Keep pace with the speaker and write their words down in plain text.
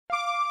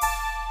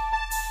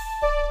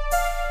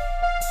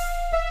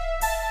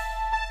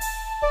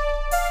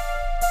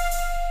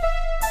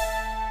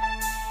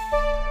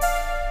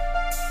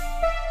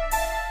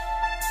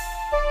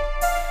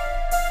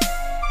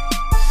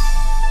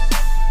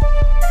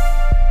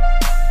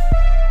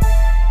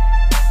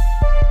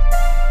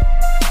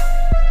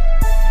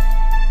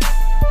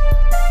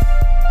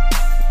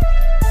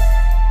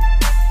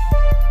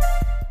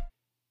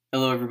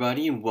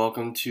and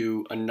welcome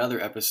to another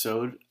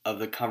episode of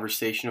the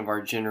Conversation of Our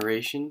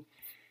Generation.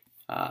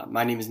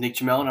 My name is Nick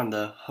Jamel, and I'm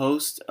the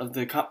host of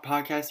the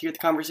podcast here at the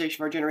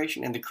Conversation of Our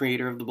Generation and the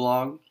creator of the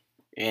blog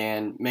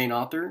and main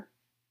author.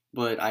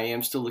 But I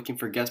am still looking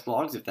for guest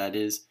blogs. If that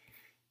is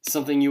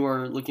something you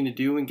are looking to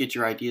do and get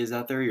your ideas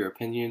out there, your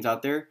opinions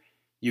out there,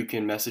 you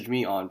can message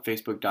me on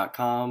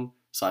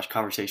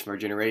facebook.com/Conversation of Our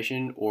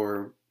Generation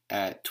or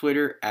at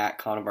Twitter at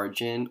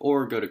 @ConofOurGen,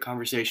 or go to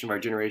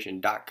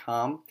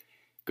conversationofourgeneration.com.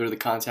 Go to the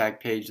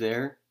contact page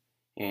there,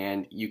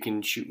 and you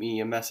can shoot me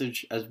a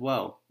message as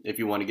well if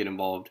you want to get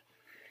involved.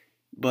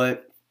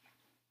 But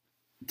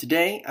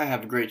today, I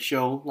have a great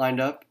show lined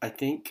up, I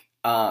think.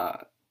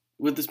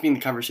 With this being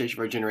the Conversation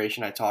of Our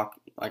Generation, I talk,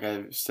 like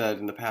I've said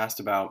in the past,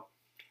 about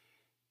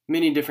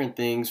many different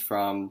things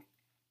from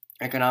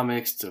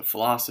economics to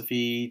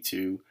philosophy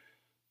to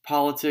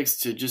politics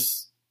to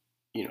just,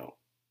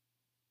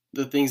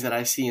 the things that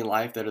I see in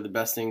life that are the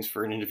best things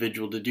for an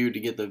individual to do to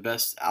get the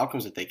best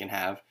outcomes that they can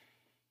have.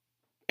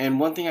 And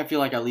one thing I feel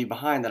like I leave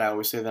behind that I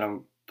always say that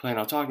I'm planning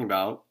on talking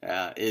about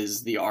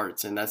is the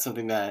arts. And that's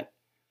something that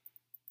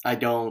I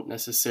don't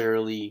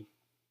necessarily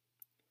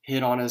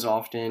hit on as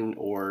often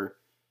or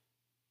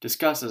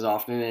discuss as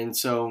often. And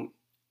so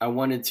I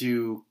wanted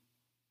to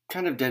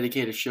kind of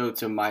dedicate a show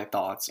to my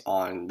thoughts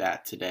on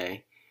that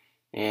today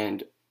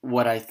and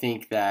what I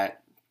think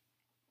that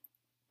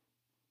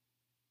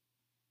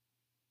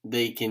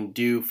they can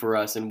do for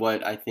us and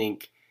what I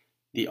think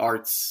the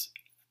arts,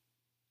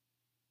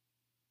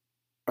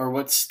 or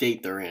what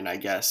state they're in, I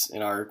guess,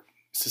 in our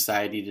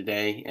society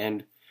today,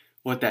 and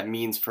what that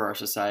means for our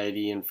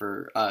society and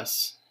for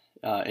us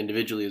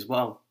individually as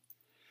well.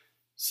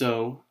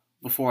 So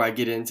before I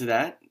get into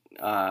that,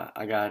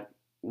 I got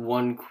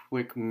one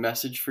quick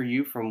message for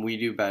you from We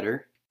Do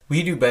Better.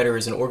 We Do Better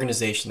is an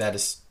organization that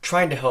is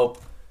trying to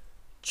help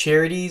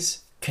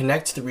charities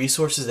connect to the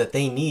resources that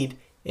they need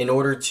in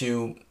order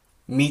to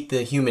meet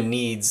the human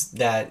needs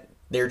that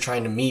they're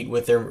trying to meet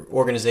with their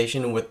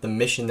organization and with the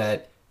mission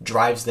that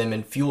drives them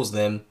and fuels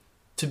them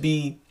to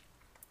be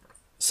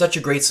such a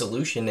great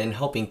solution in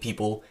helping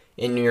people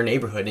in your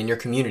neighborhood, in your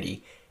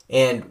community.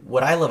 And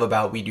what I love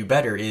about We Do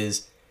Better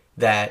is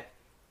that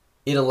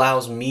it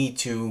allows me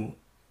to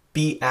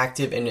be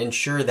active and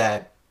ensure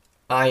that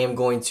I am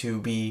going to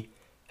be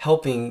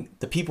helping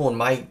the people in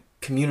my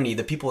community,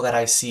 the people that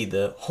I see,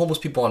 the homeless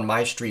people on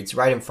my streets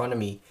right in front of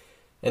me,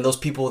 and those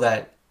people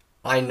that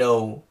I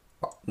know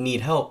need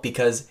help,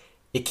 because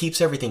it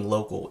keeps everything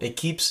local. It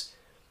keeps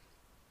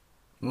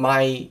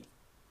my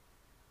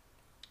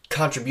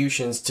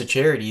contributions to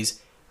charities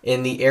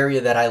in the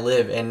area that I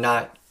live and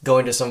not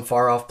going to some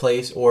far off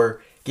place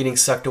or getting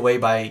sucked away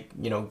by,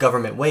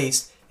 government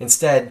waste.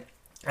 Instead,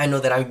 I know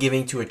that I'm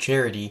giving to a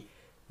charity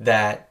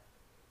that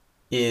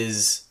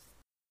is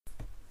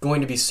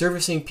going to be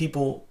servicing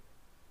people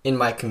in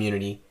my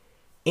community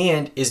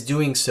and is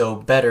doing so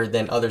better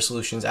than other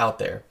solutions out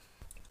there.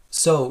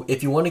 So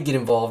if you want to get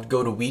involved,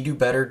 go to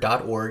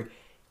wedobetter.org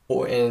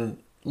and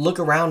look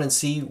around and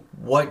see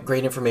what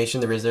great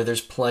information there is there.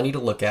 There's plenty to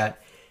look at.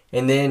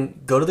 And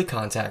then go to the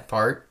contact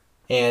part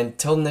and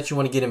tell them that you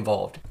want to get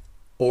involved.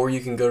 Or you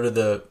can go to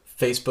the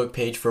Facebook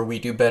page for We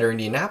Do Better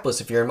Indianapolis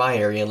if you're in my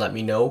area and let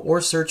me know. Or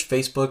search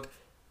Facebook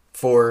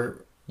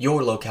for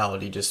your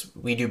locality, just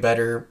We Do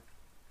Better,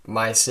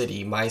 my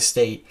city, my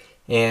state,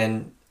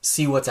 and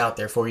see what's out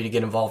there for you to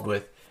get involved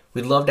with.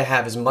 We'd love to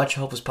have as much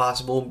help as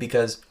possible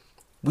because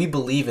we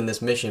believe in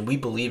this mission. We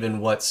believe in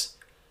what's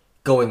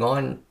going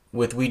on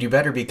with We Do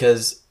Better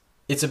because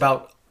it's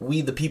about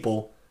we the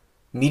people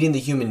meeting the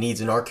human needs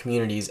in our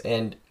communities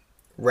and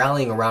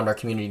rallying around our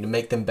community to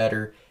make them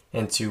better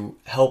and to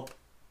help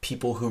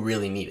people who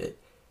really need it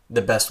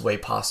the best way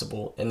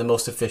possible and the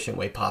most efficient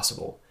way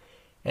possible.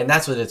 And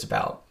that's what it's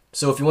about.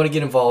 So if you want to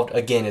get involved,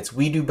 again, it's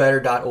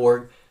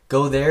wedobetter.org.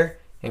 Go there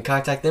and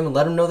contact them and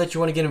let them know that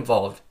you want to get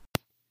involved.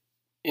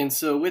 And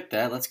so with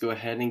that, let's go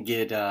ahead and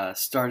get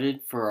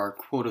started for our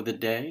quote of the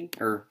day,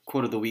 or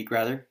quote of the week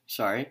rather,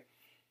 sorry.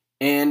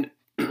 And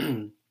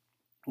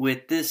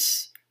with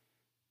this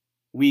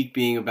week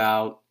being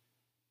about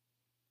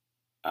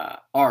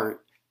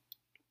art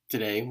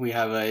today, we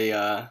have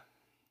a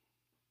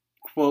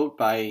quote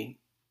by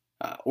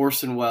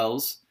Orson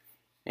Welles,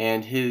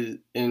 and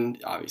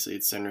obviously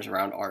it centers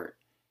around art.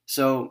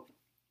 So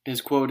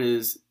his quote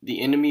is, "The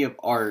enemy of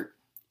art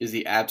is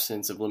the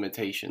absence of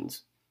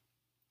limitations."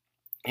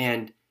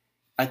 And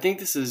I think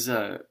this is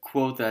a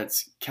quote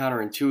that's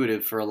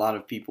counterintuitive for a lot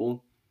of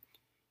people,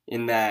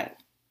 in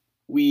that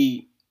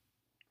we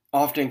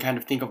often kind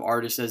of think of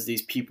artists as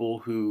these people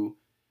who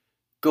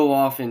go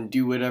off and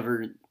do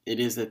whatever it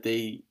is that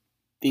they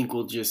think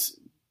will just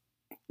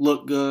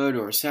look good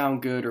or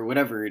sound good or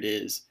whatever it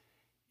is.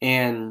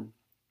 And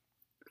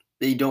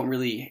they don't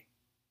really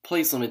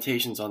place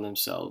limitations on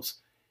themselves.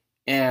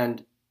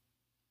 And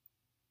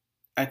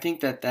I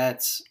think that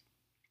that's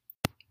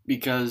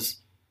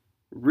because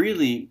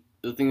really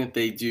the thing that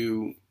they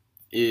do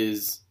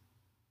is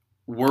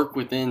work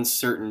within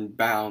certain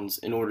bounds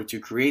in order to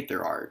create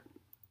their art.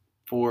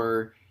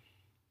 For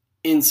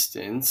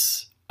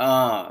instance,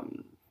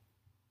 Um,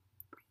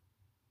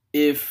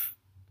 if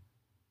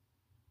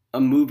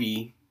a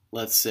movie,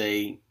 let's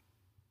say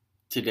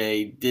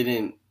today,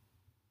 didn't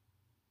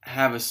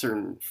have a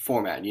certain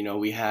format,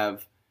 we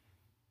have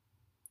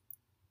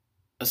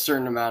a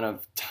certain amount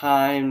of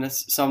time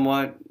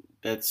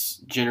that's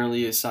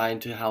generally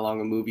assigned to how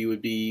long a movie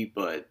would be,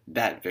 but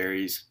that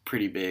varies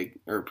pretty big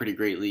or pretty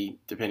greatly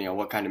depending on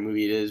what kind of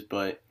movie it is.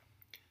 But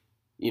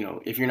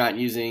if you're not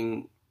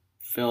using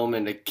film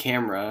and a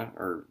camera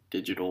or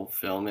digital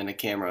film and a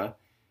camera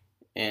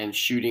and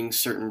shooting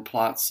certain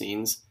plot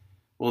scenes,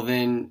 well,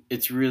 then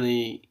it's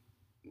really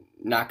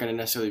not going to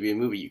necessarily be a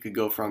movie. You could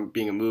go from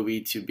being a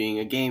movie to being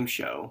a game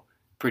show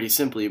pretty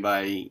simply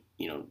by,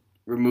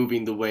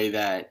 removing the way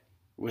that,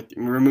 with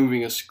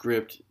removing a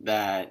script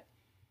that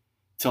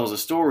tells a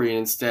story and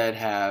instead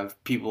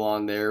have people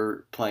on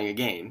there playing a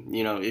game.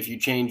 If you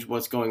change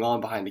what's going on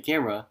behind the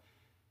camera,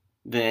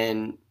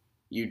 then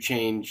you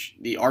change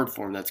the art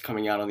form that's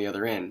coming out on the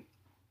other end.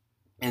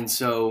 And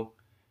so,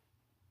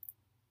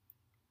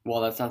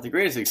 while that's not the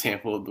greatest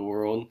example of the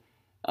world,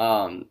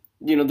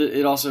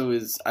 it also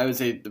is, I would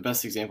say the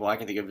best example I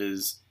can think of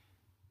is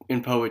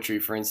in poetry,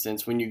 for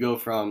instance, when you go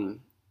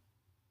from,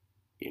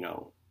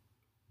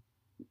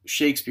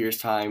 Shakespeare's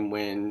time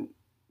when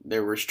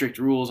there were strict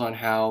rules on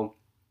how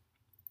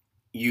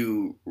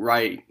you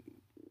write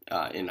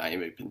in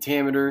iambic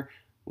pentameter.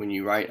 When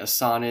you write a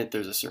sonnet,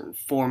 there's a certain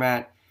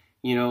format.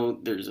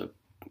 There's a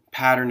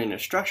pattern and a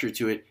structure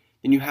to it.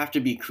 Then you have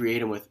to be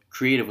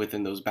creative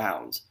within those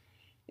bounds.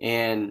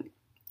 And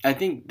I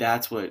think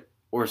that's what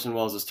Orson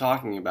Welles is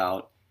talking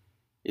about,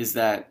 is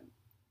that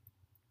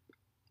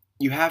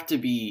you have to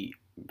be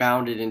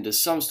bounded into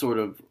some sort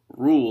of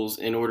rules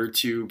in order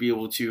to be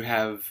able to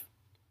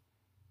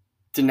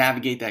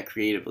navigate that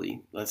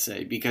creatively, let's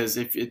say. Because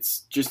if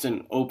it's just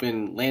an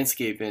open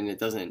landscape and it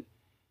doesn't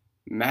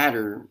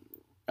matter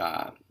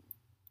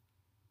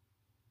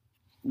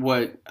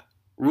what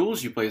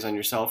rules you place on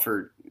yourself,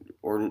 or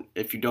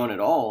if you don't at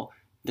all,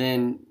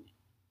 then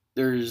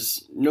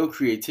there's no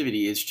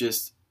creativity. It's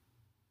just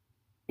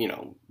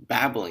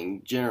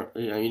babbling.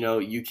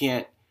 You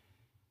can't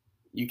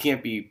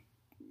be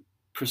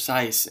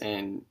precise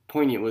and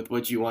poignant with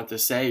what you want to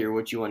say or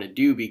what you want to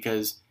do,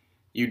 because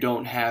you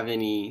don't have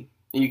any,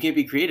 and you can't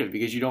be creative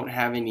because you don't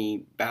have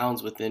any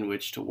bounds within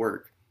which to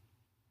work.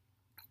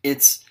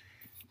 It's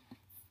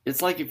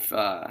like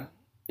to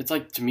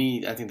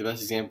me, I think the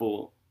best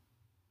example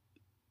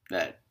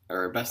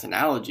or best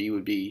analogy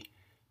would be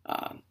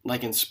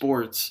like in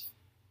sports.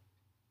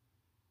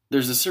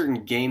 There's a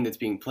certain game that's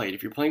being played.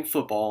 If you're playing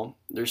football,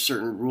 there's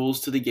certain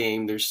rules to the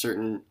game, there's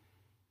certain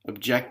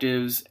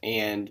objectives,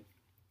 and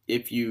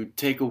if you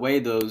take away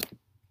those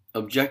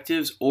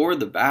objectives or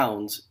the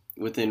bounds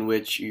within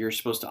which you're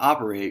supposed to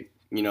operate,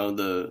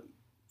 the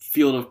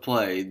field of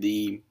play,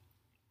 the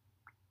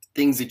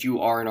things that you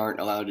are and aren't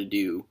allowed to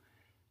do,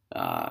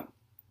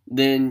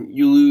 then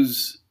you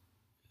lose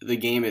the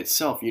game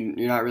itself.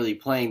 You're not really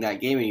playing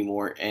that game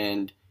anymore,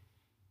 and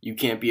you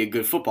can't be a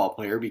good football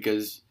player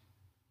because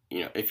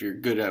if you're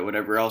good at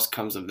whatever else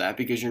comes of that,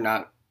 because you're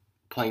not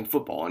playing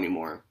football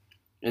anymore.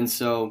 And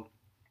so,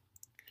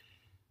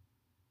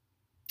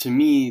 to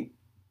me,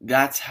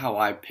 that's how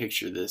I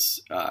picture this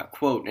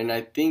quote. And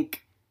I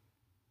think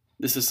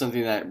this is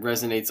something that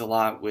resonates a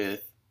lot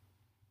with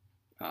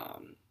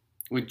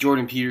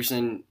Jordan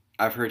Peterson.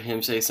 I've heard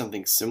him say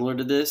something similar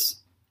to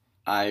this.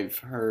 I've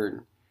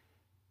heard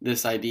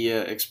this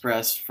idea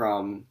expressed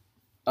from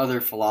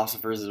other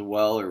philosophers as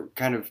well, or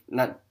kind of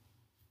not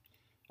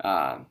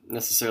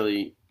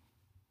necessarily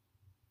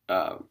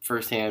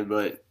firsthand,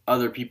 but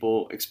other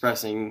people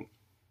expressing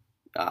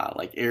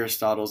like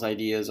Aristotle's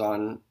ideas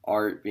on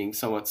art being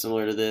somewhat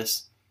similar to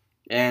this.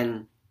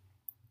 And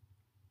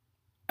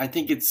I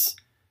think it's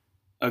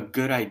a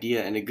good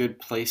idea and a good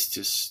place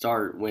to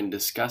start when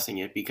discussing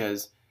it,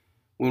 because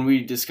when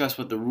we discuss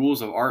what the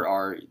rules of art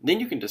are, then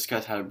you can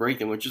discuss how to break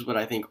them, which is what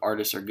I think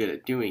artists are good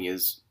at doing,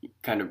 is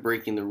kind of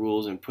breaking the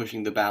rules and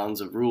pushing the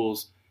bounds of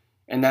rules.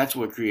 And that's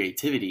what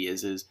creativity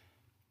is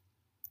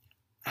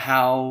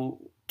how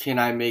can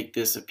I make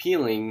this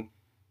appealing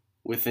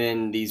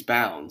within these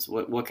bounds?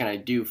 What can I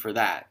do for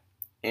that?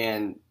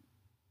 And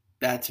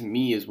that to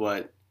me is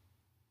what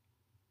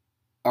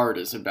art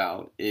is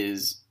about,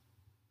 is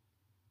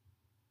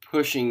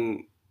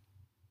pushing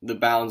the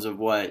bounds of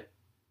what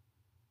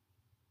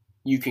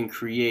you can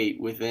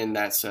create within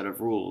that set of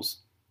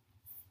rules.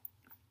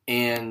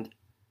 And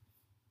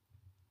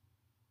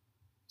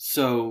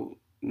so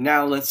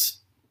now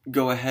let's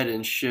go ahead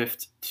and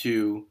shift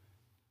to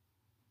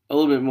a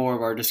little bit more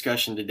of our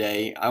discussion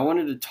today. I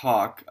wanted to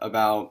talk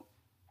about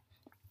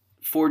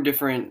 4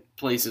 different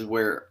places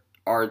where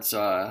arts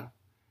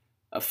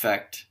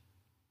affect,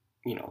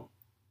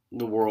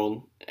 the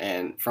world,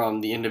 and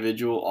from the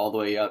individual all the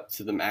way up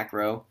to the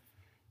macro.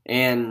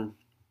 And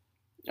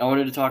I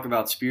wanted to talk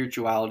about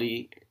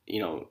spirituality,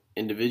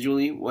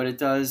 individually, what it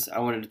does. I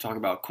wanted to talk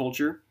about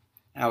culture,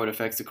 how it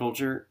affects the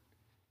culture,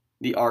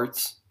 the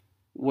arts,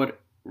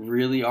 what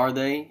really are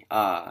they,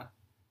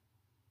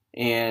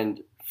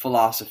 and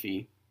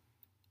philosophy.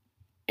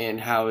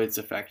 and how it's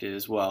affected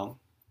as well.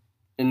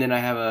 And then I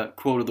have a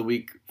quote of the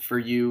week for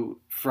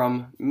you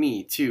from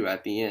me too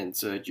at the end,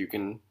 so that you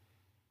can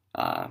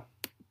uh,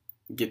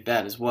 get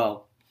that as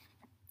well.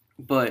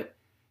 But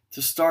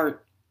to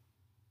start,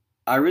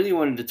 I really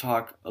wanted to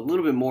talk a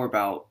little bit more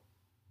about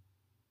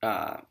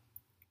uh,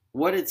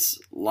 what it's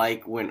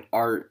like when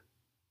art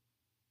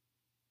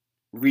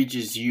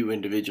reaches you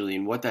individually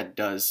and what that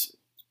does,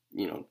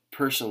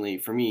 personally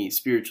for me,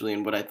 spiritually,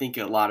 and what I think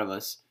a lot of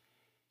us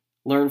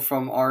learn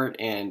from art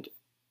and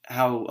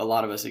how a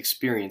lot of us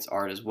experience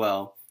art as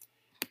well.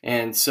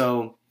 And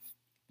so,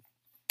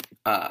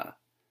 uh,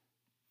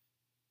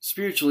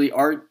 spiritually,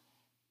 art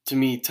to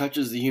me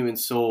touches the human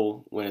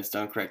soul when it's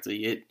done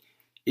correctly.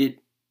 It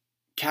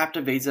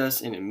captivates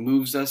us and it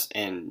moves us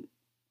and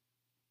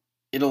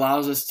it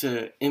allows us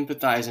to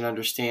empathize and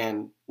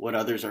understand what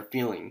others are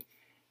feeling.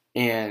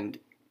 And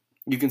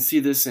you can see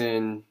this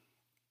in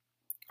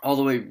all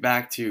the way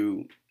back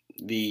to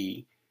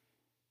the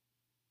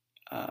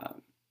uh,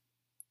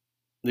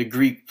 the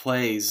Greek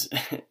plays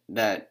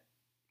that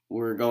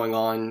were going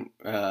on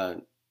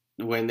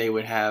when they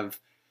would have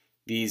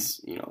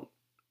these,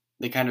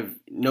 they kind of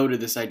noted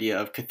this idea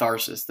of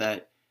catharsis,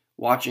 that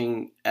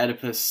watching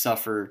Oedipus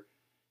suffer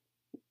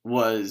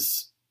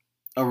was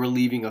a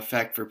relieving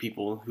effect for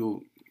people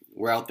who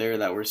were out there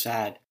that were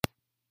sad.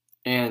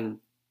 And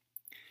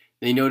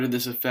they noted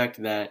this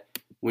effect that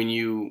when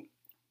you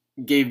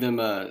gave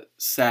them a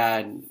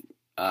sad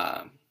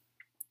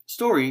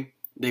story,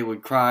 they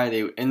would cry,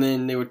 and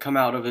then they would come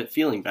out of it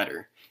feeling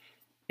better.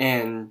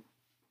 And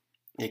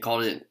they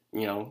called it,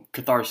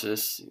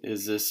 catharsis,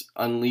 is this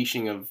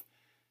unleashing of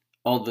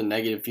all the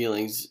negative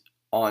feelings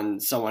on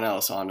someone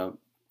else,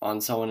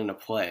 on someone in a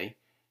play.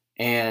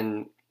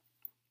 And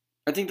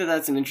I think that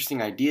that's an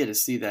interesting idea, to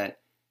see that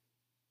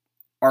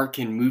art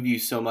can move you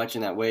so much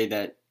in that way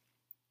that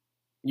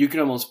you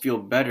can almost feel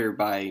better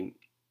by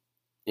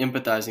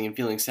empathizing and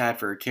feeling sad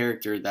for a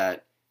character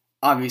that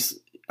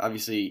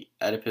obviously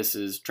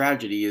Oedipus's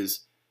tragedy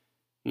is,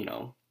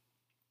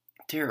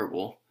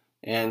 terrible.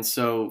 And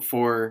so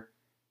for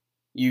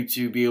you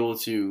to be able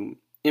to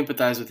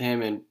empathize with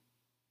him and,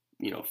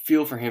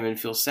 feel for him and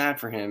feel sad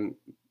for him,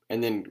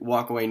 and then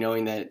walk away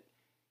knowing that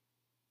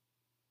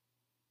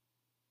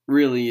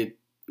really it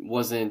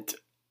wasn't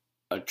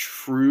a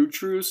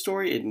true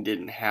story, it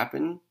didn't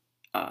happen,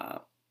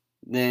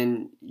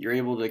 then you're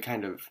able to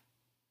kind of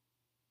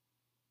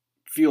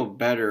feel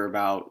better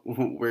about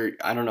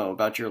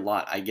about your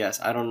lot, I guess.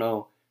 I don't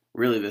know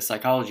really the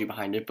psychology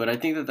behind it, but I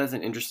think that that's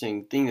an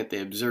interesting thing that they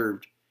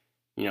observed,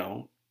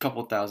 a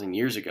couple thousand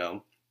years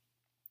ago.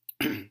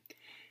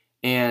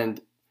 And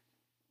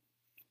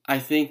I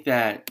think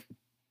that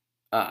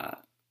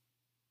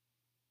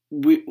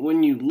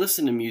when you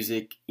listen to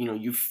music,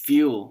 you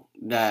feel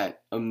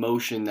that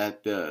emotion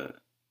that the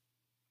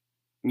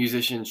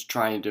musician's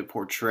trying to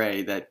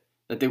portray, that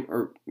they,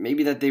 or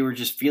maybe that they were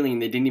just feeling,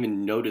 they didn't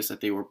even notice that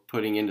they were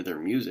putting into their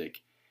music.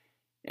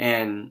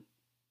 And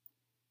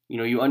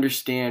you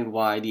understand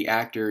why the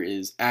actor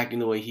is acting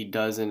the way he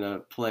does in a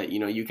play.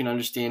 You can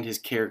understand his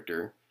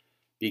character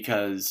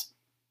because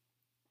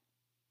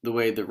the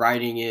way the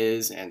writing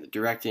is and the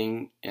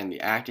directing and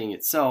the acting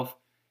itself,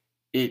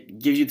 it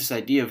gives you this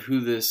idea of who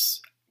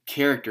this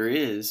character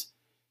is.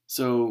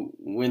 So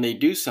when they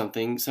do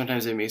something,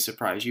 sometimes they may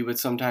surprise you, but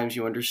sometimes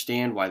you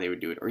understand why they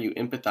would do it, or you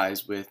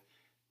empathize with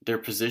their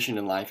position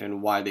in life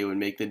and why they would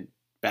make the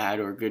bad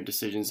or good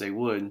decisions they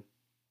would,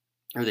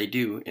 or they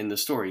do in the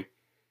story.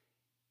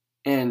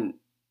 And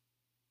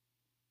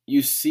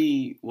you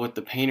see what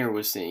the painter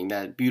was seeing,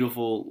 that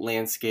beautiful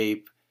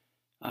landscape.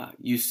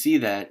 You see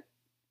that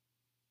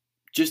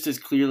just as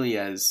clearly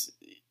as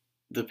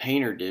the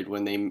painter did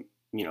when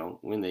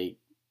they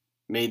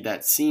made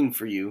that scene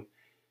for you,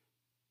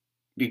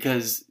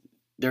 because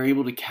they're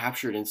able to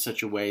capture it in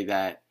such a way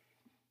that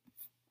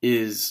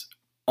is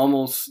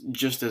almost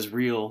just as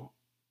real,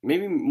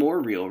 maybe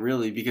more real,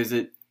 really, because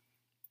it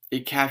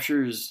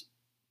captures,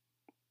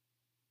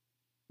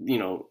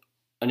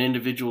 an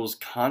individual's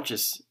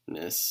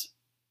consciousness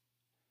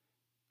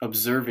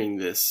observing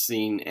this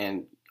scene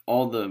and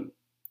all the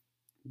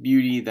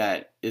beauty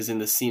that is in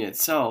the scene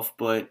itself,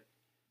 but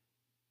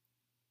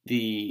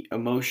the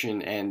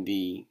emotion and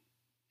the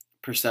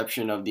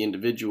perception of the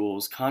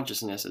individual's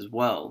consciousness as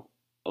well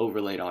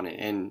overlaid on it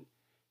and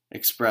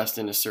expressed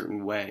in a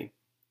certain way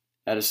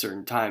at a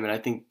certain time. And I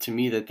think, to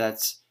me, that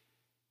that's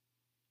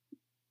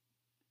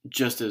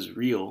just as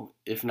real,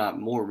 if not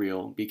more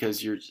real,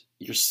 because you're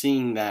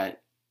seeing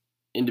that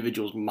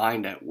individual's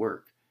mind at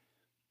work.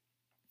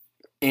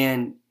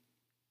 And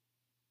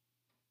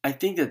I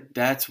think that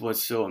that's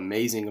what's so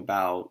amazing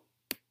about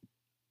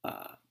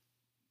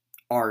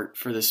art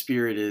for the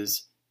spirit,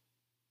 is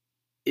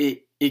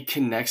it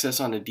connects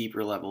us on a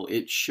deeper level.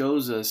 It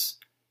shows us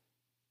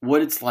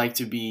what it's like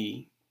to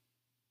be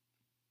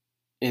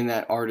in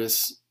that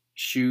artist's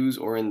shoes,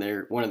 or in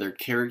one of their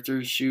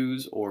characters'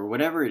 shoes, or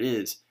whatever it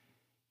is.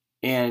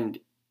 And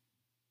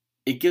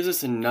it gives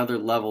us another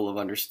level of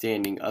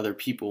understanding other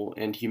people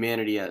and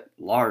humanity at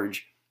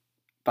large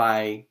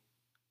by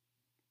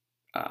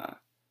uh,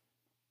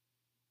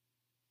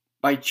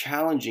 by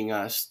challenging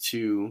us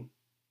to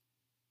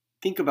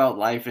think about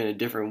life in a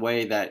different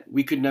way that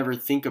we could never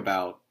think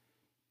about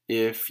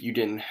if you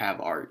didn't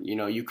have art.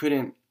 You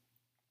couldn't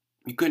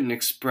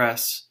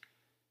express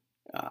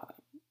uh,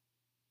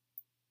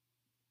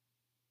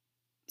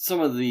 some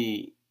of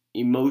the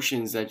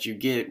emotions that you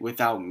get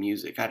without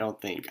music. I don't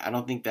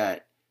think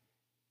that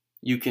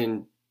you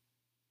can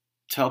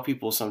tell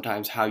people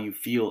sometimes how you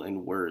feel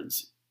in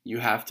words. You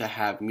have to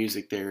have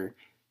music there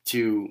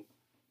to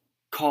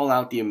call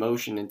out the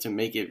emotion and to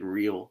make it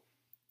real.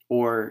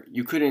 Or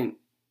you couldn't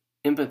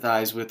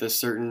empathize with a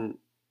certain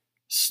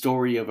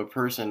story of a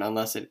person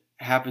unless it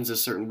happens a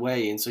certain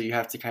way, and so you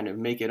have to kind of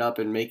make it up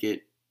and make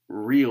it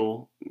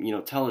real,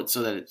 tell it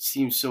so that it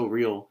seems so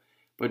real,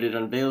 but it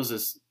unveils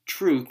this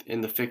truth in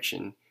the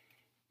fiction.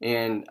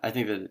 And I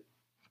think that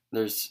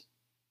there's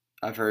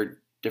I've heard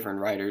different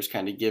writers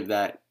kind of give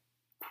that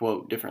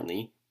quote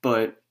differently,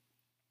 but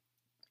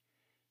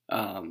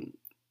um,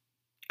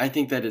 I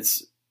think that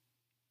it's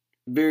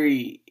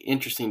very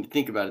interesting to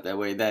think about it that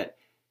way, that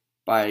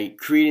by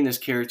creating this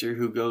character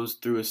who goes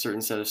through a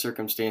certain set of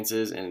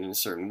circumstances and in a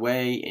certain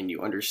way, and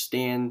you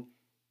understand,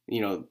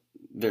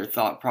 their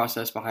thought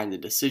process behind the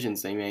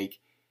decisions they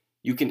make,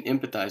 you can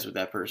empathize with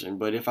that person.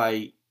 But if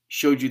I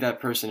showed you that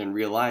person in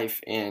real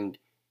life and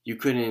you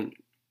couldn't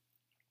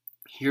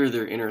hear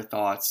their inner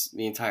thoughts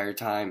the entire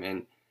time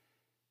and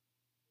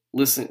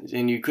listen,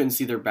 and you couldn't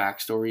see their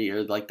backstory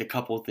or like the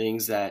couple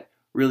things that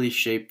really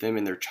shaped them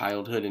in their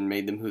childhood and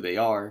made them who they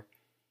are,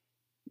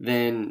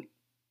 then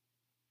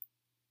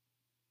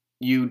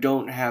you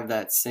don't have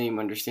that same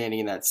understanding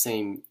and that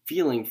same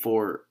feeling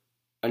for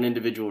an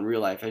individual in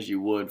real life as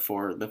you would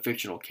for the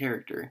fictional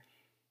character.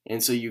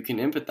 And so you can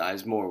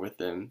empathize more with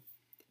them.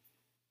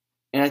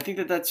 And I think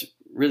that that's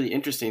really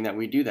interesting that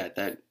we do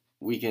that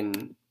we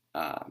can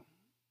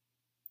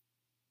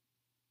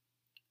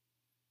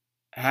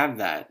have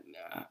that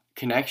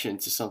connection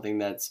to something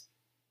that's,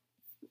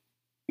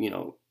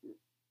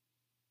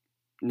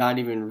 not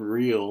even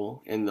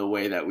real in the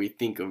way that we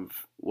think of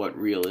what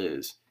real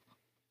is.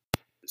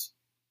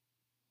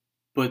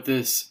 But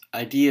this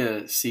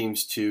idea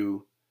seems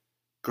to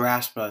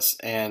grasp us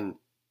and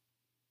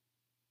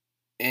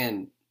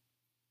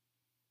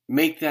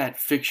make that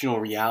fictional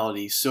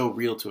reality so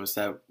real to us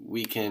that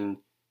we can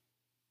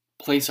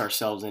place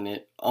ourselves in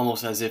it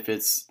almost as if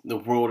it's the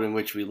world in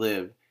which we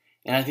live.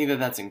 And I think that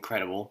that's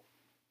incredible.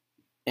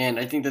 And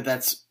I think that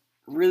that's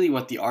really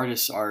what the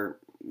artists are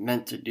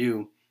meant to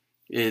do,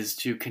 is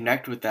to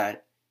connect with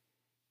that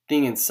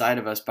thing inside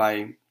of us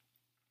by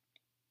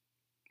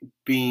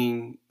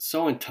being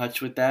so in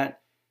touch with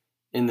that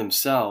in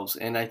themselves.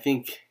 And I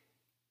think,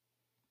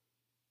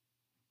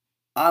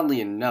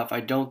 oddly enough, I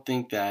don't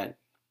think that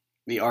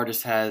the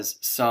artist has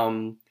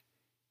some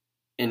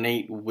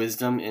innate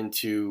wisdom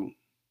into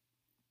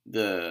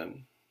the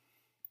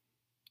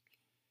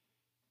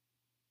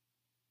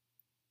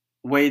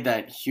way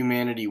that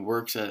humanity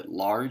works at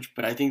large,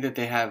 but I think that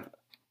they have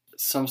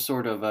some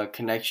sort of a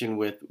connection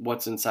with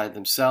what's inside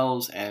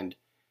themselves, and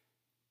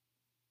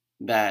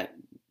that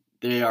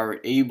they are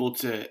able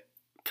to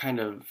kind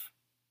of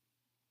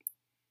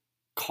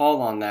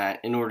call on that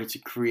in order to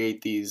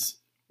create these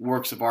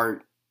works of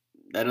art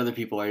that other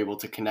people are able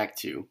to connect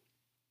to.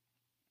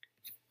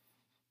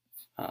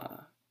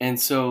 And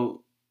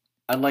so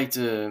I'd like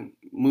to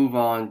move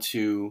on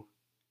to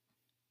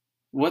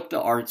what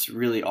the arts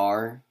really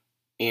are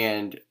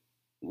and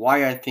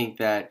why I think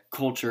that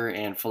culture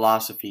and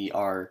philosophy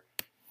are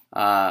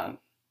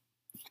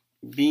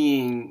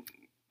being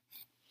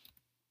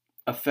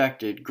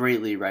affected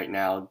greatly right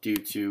now due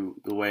to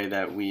the way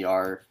that we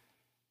are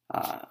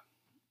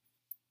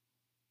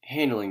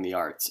handling the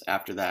arts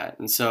after that.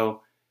 And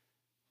so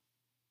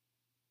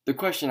the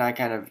question I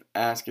kind of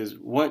ask is,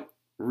 what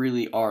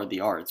really are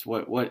the arts?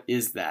 What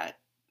is that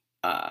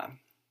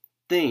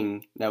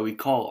thing that we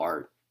call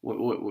art?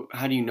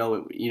 How do you know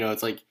it?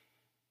 It's like,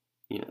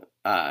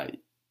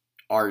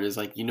 art is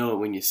like, it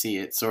when you see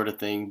it, sort of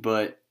thing,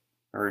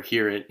 or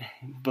hear it.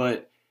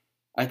 But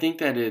I think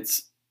that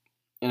it's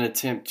an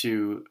attempt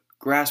to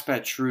grasp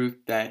at truth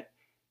that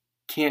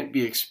can't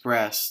be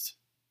expressed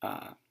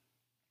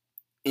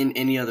in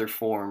any other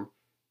form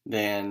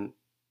than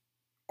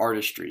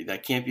artistry,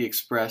 that can't be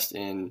expressed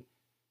in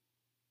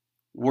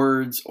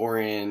words or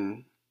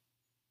in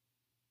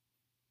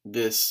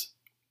this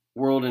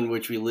world in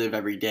which we live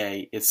every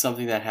day. It's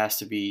something that has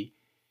to be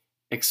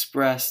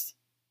expressed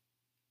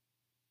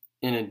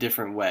in a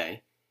different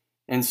way.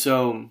 And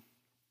so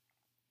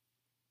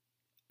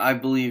I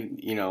believe,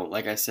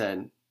 like I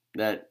said,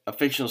 that a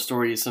fictional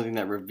story is something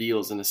that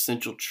reveals an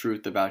essential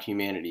truth about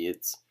humanity.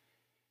 It's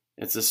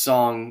a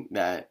song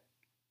that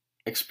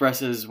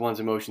expresses one's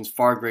emotions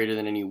far greater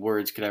than any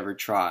words could ever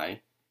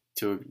try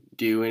to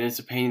do, and it's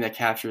a painting that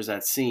captures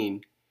that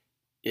scene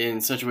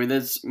in such a way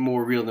that's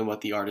more real than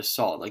what the artist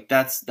saw. Like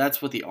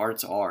that's what the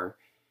arts are.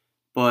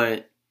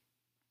 But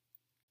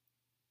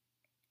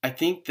I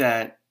think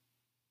that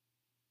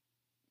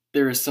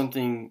there is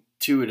something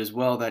to it as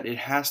well, that it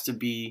has to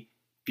be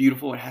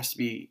beautiful, it has to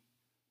be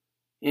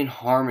in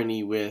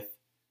harmony with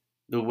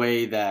the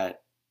way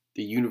that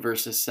the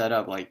universe is set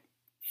up. Like,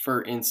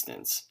 for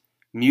instance,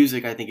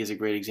 music, I think, is a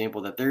great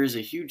example that there is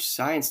a huge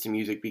science to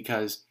music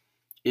because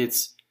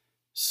it's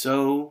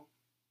so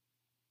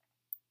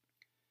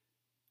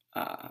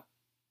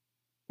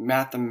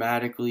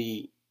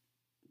mathematically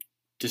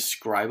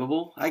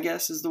describable, I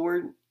guess is the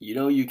word.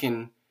 You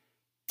can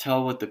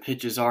tell what the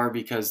pitches are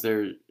because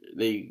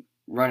they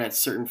run at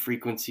certain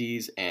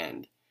frequencies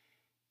and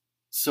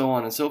so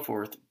on and so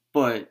forth.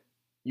 But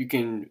you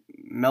can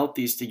melt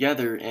these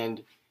together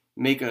and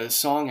make a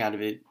song out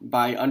of it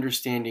by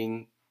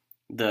understanding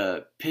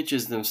the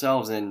pitches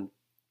themselves and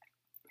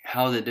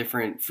how the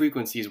different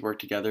frequencies work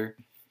together.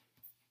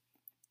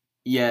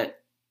 Yet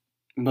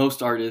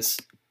most artists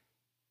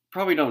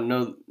probably don't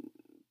know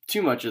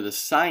too much of the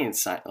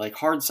science, like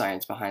hard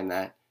science behind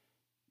that,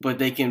 but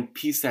they can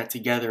piece that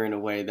together in a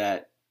way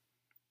that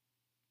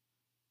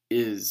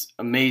is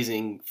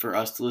amazing for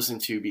us to listen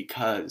to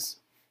because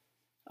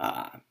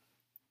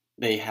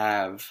they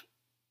have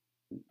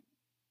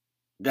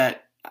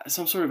that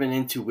some sort of an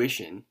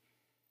intuition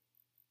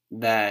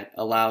that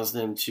allows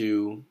them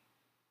to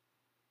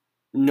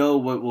know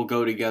what will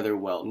go together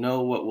well,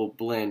 know what will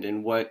blend,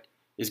 and what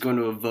is going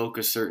to evoke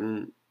a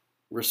certain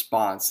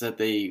response that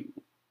they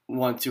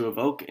want to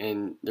evoke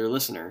in their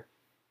listener.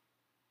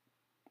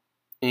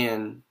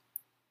 And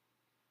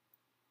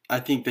I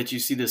think that you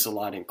see this a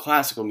lot in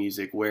classical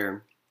music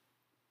where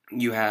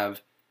you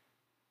have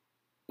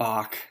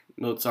Bach,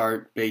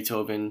 Mozart,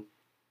 Beethoven,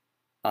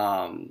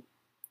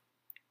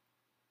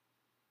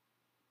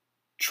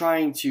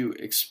 trying to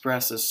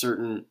express a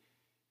certain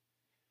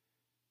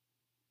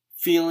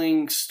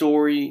feeling,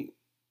 story,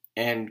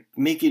 and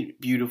make it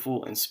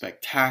beautiful and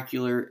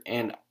spectacular.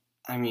 And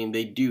I mean,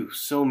 they do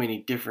so many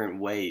different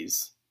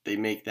ways they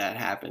make that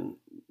happen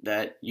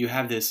that you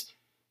have this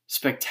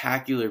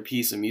spectacular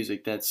piece of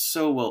music that's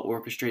so well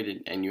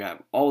orchestrated, and you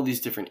have all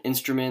these different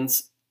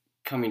instruments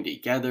coming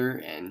together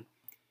and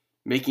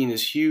making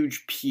this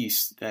huge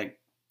piece that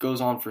goes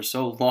on for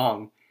so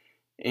long.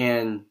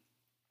 And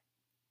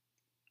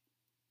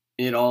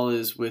it all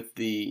is with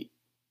the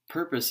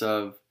purpose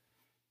of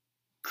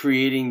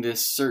creating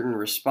this certain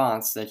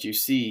response that you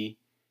see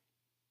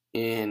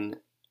in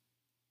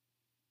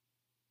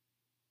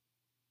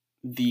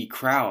the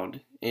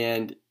crowd,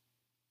 and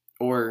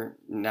or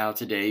now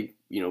today,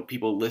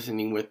 people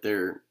listening with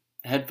their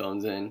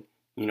headphones in,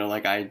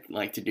 like I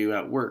like to do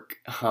at work.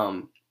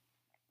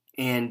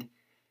 And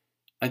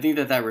I think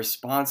that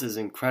response is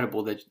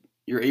incredible, that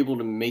you're able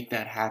to make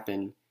that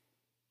happen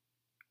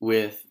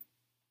with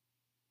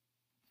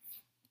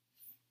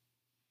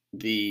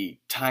the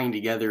tying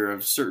together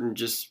of certain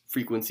just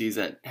frequencies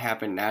that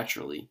happen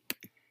naturally.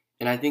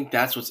 And I think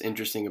that's what's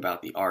interesting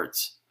about the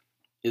arts,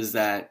 is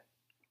that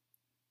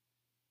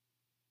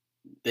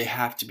they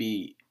have to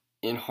be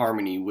in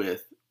harmony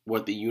with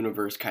what the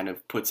universe kind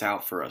of puts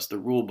out for us. The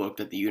rule book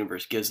that the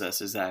universe gives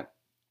us is that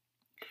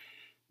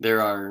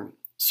there are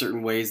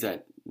certain ways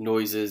that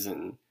noises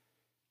and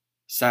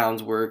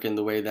sounds work, and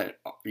the way that,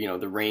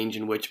 the range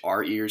in which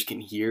our ears can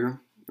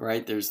hear,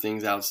 right? There's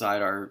things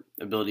outside our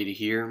ability to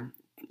hear,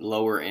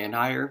 lower and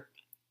higher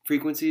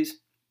frequencies.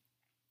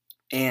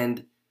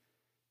 And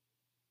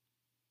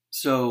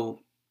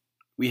so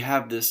we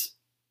have this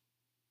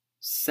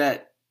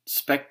set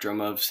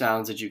spectrum of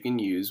sounds that you can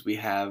use. We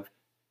have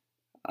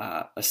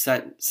a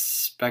set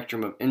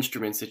spectrum of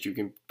instruments that you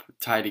can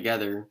tie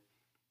together.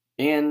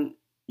 And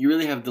you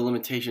really have the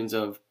limitations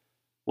of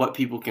what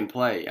people can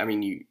play. I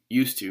mean, you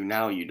used to,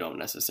 now you don't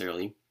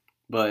necessarily.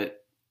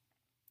 But,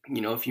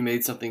 if you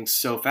made something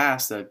so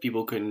fast that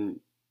people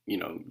couldn't,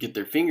 get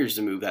their fingers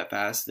to move that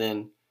fast,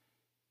 then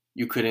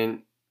you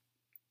couldn't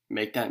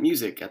make that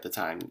music at the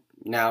time.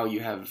 Now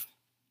you have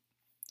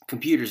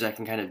computers that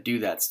can kind of do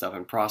that stuff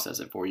and process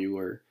it for you,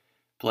 or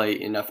play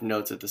enough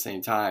notes at the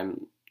same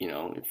time,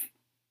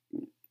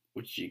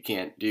 which you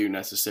can't do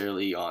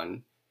necessarily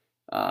on,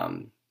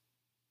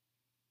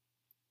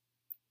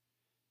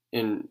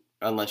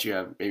 unless you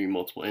have maybe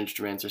multiple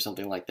instruments or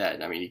something like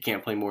that. I mean, you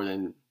can't play more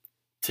than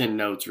 10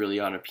 notes really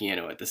on a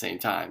piano at the same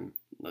time,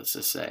 let's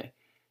just say.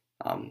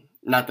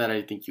 Not that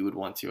I think you would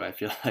want to. I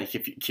feel like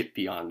if you get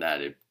beyond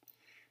that,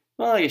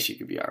 I guess you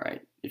could be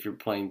alright if you're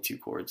playing 2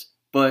 chords.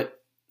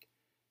 But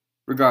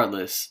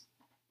regardless,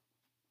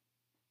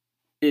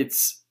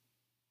 it's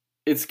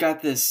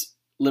got this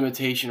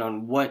limitation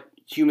on what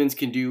humans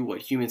can do,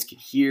 what humans can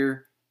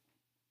hear,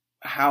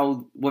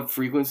 what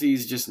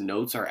frequencies just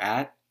notes are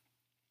at.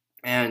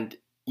 And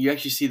you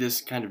actually see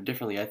this kind of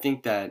differently. I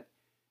think that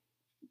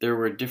there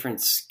were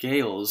different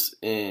scales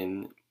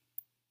in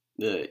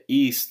the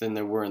East than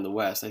there were in the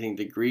West. I think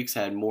the Greeks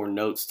had more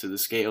notes to the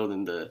scale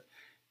than the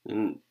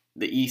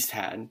East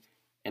had,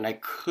 and I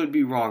could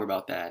be wrong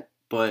about that,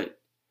 but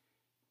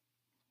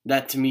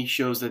that to me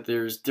shows that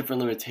there's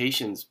different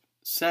limitations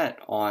set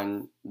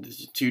on the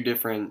 2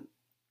 different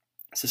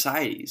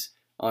societies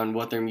on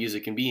what their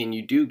music can be, and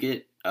you do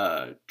get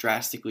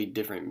drastically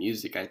different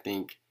music, I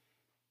think,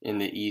 in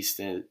the East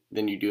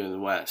than you do in the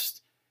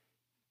West.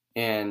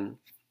 And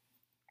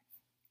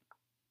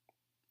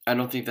I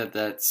don't think that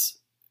that's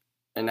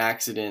an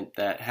accident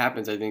that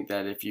happens. I think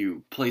that if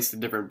you place the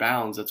different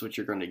bounds, that's what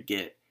you're going to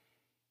get.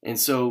 And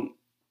so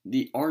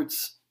the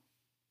arts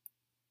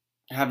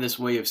have this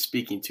way of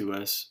speaking to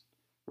us,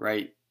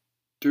 right,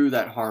 through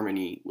that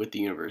harmony with the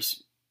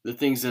universe. The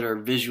things that are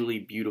visually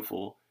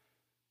beautiful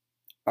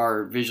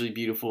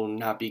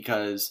not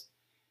because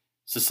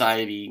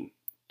society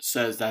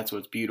says that's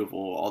what's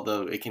beautiful,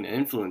 although it can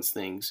influence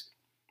things,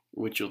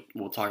 which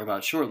we'll talk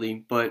about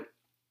shortly. But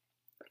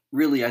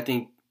really, I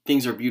think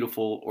things are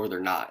beautiful or they're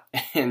not.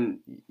 And,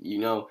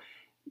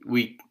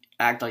 we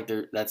act like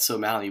that's so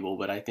malleable,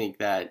 but I think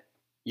that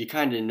you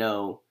kind of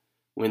know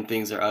when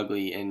things are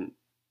ugly, and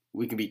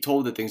we can be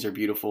told that things are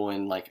beautiful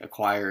and like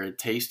acquire a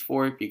taste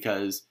for it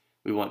because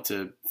we want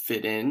to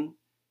fit in,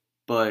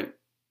 but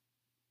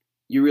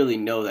you really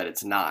know that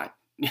it's not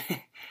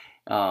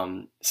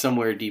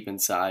somewhere deep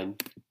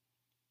inside.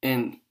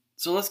 And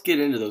so let's get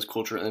into those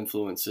cultural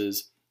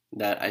influences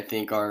that I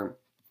think are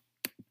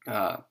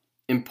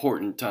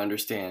important to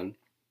understand.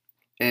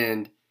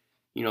 And,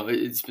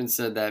 it's been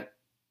said that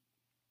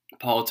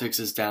politics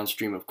is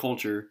downstream of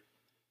culture,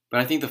 but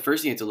I think the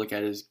first thing you have to look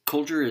at is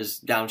culture is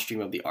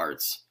downstream of the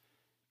arts.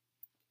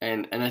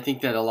 And I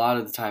think that a lot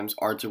of the times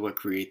arts are what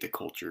create the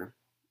culture.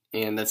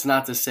 And that's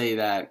not to say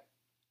that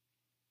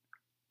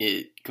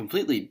it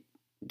completely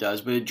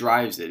does, but it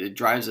drives it. It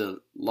drives a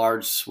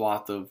large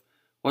swath of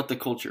what the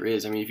culture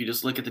is. I mean, if you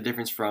just look at the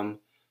difference from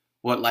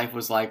what life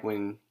was like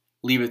when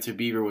Leave It to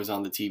Beaver was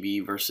on the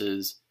TV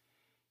versus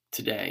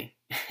today,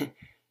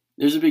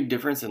 there's a big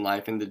difference in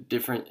life, and the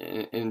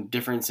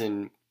difference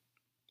in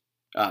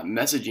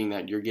messaging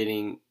that you're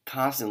getting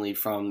constantly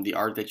from the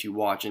art that you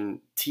watch. And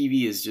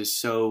TV is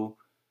just so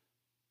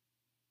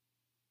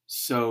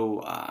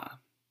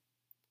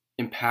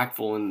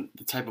impactful in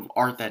the type of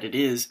art that it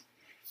is.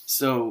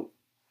 So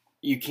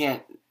you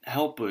can't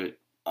help but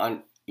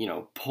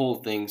pull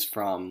things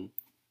from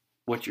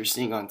what you're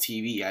seeing on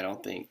TV, I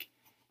don't think.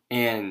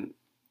 And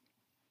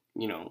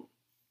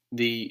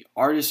the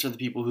artists are the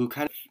people who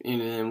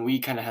and we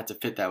kind of have to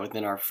fit that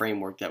within our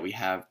framework that we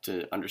have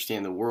to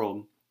understand the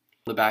world.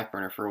 The back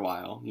burner for a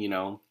while,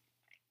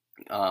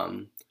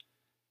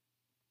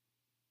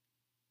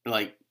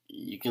 like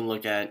you can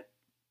look at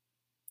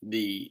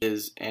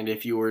and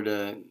if you were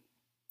to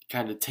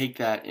kind of take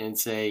that and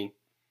say,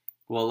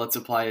 well, let's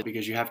apply it,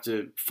 because you have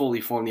to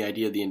fully form the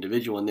idea of the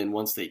individual, and then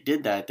once they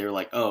did that, they're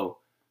like, oh,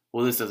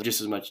 well, this has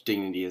just as much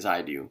dignity as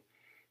I do.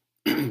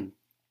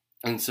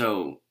 And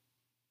so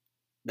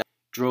that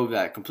drove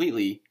that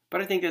completely.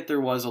 But I think that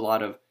there was a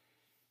lot of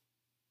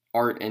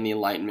art and the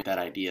Enlightenment, that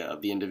idea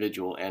of the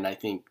individual, and I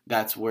think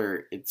that's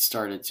where it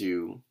started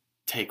to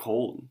take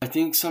hold. I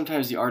think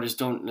sometimes the artists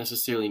don't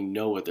necessarily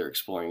know what they're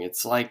exploring.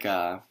 It's like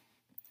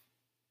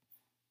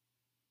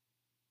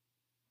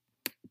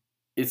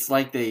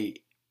they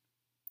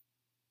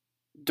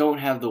don't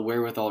have the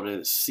wherewithal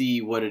to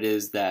see what it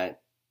is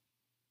that,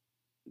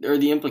 or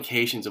the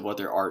implications of what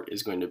their art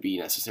is going to be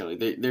necessarily.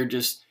 They're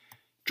just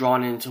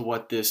drawn into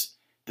what this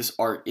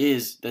art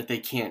is, that they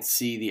can't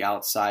see the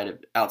outside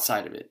of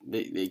it.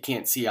 They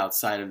can't see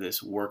outside of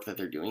this work that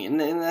they're doing, and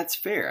that's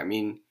fair. I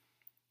mean,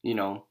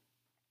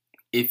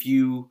 if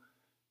you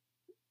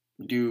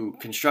do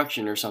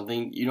construction or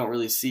something, you don't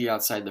really see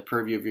outside the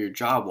purview of your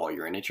job while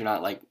you're in it. You're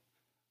not like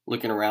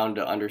looking around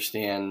to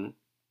understand,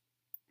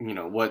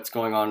 what's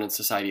going on in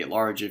society at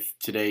large. If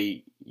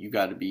today you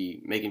got to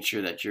be making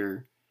sure that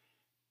you're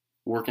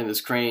working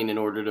this crane in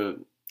order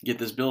to get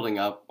this building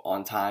up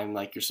on time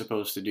like you're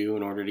supposed to do,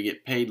 in order to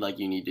get paid like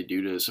you need to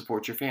do to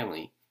support your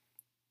family.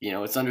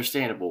 It's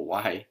understandable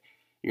why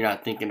you're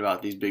not thinking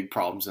about these big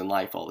problems in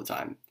life all the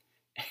time.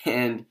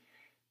 And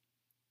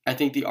I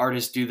think the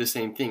artists do the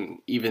same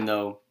thing, even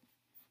though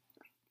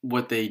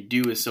what they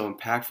do is so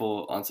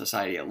impactful on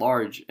society at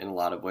large in a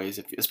lot of ways,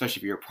 especially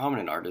if you're a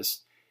prominent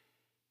artist.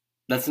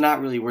 That's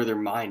not really where their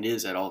mind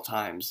is at all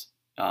times,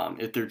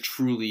 if they're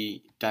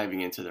truly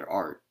diving into their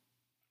art.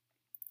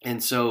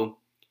 And so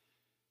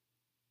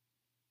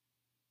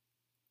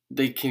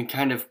they can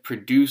kind of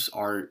produce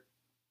art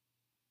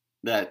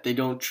that they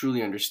don't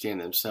truly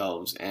understand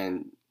themselves.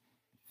 And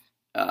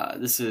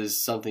this is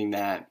something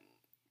that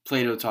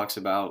Plato talks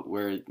about,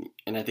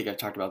 and I think I've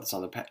talked about this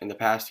in the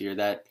past here,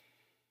 that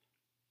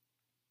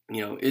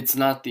it's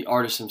not the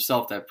artist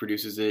himself that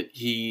produces it.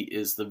 He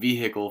is the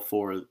vehicle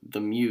for the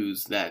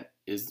muse that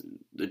is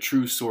the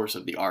true source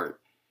of the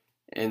art.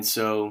 And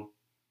so,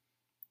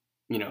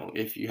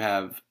 if you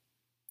have,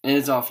 and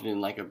it's often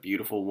like a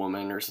beautiful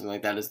woman or something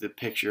like that is the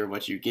picture of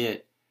what you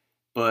get,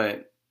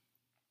 but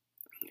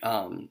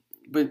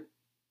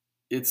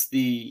it's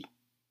the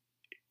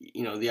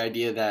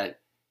idea that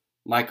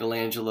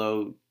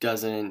Michelangelo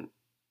doesn't,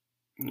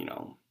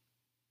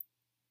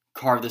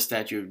 carve the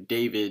statue of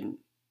David,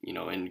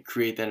 and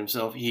create that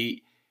himself.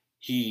 He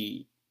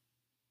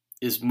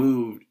is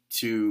moved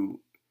to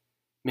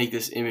make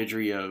this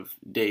imagery of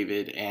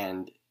David,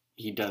 and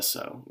he does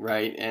so,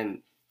 right?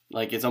 And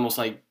like, it's almost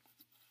like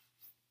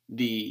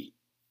the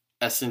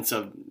essence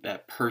of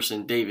that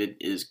person, David,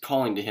 is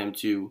calling to him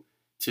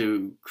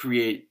to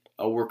create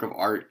a work of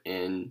art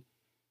in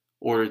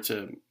order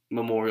to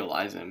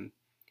memorialize him.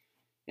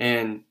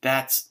 And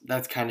that's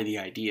kind of the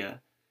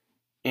idea.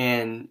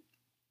 And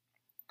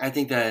I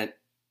think that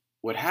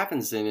what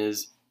happens then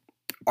is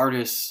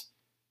artists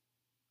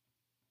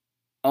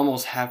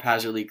almost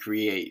haphazardly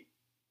create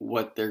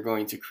what they're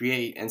going to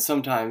create, and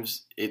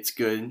sometimes it's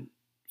good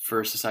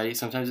for society,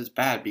 sometimes it's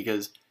bad,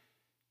 because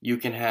you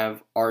can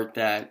have art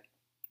that,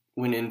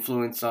 when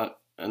influenced on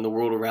in the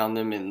world around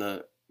them in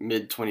the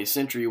mid 20th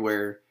century,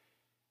 where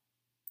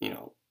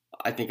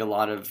I think a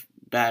lot of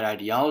bad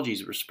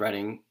ideologies were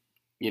spreading.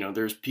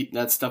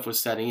 That stuff was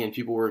setting in.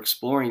 People were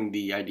exploring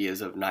the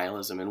ideas of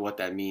nihilism and what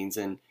that means,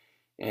 and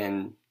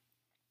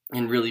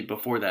really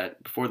before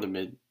that, before the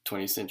mid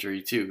 20th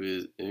century too,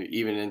 is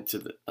even into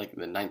the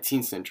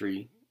 19th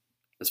century,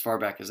 as far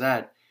back as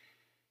that.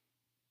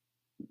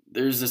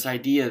 There's this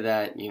idea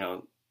that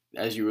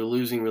as you were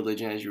losing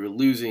religion, as you were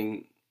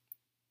losing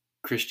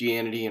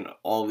Christianity and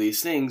all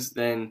these things,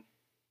 then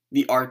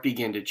the art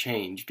began to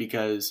change,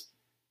 because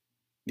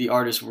the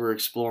artists were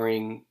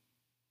exploring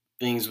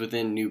things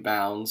within new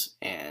bounds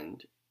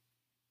and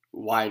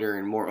wider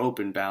and more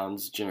open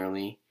bounds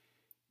generally,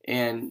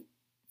 and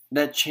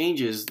that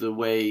changes the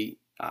way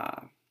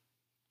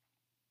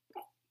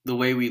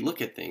we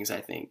look at things.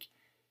 I think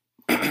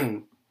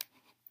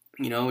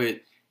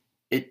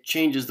it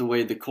changes the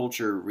way the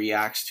culture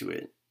reacts to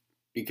it,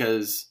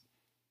 because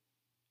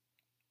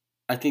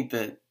I think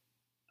that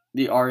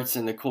the arts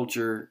and the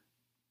culture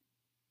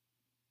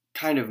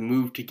kind of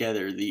move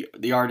together.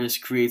 The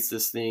artist creates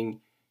this thing,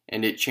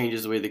 and it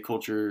changes the way the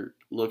culture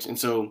looks. And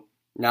so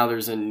now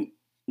there's a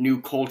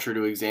new culture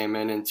to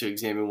examine, and to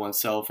examine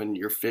oneself, and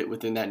you're fit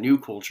within that new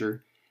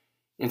culture.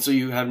 And so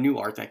you have new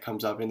art that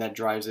comes up, and that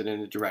drives it in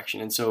a direction.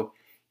 And so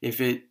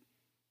if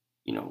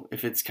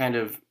it's kind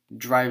of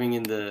driving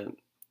in the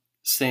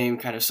same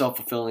kind of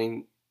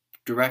self-fulfilling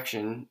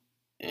direction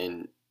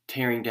and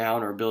tearing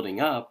down or building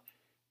up,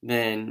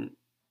 then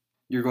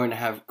you're going to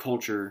have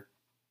culture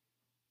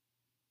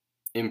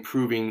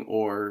improving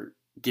or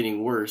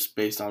getting worse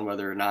based on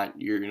whether or not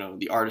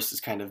the artist is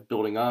kind of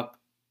building up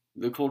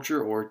the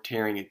culture or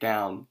tearing it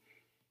down.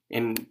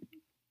 And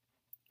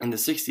in the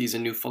 60s, a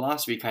new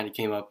philosophy kind of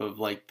came up of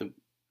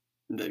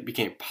that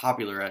became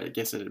popular. I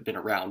guess it had been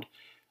around,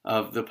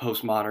 of the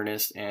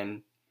postmodernist,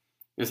 and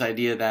this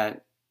idea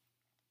that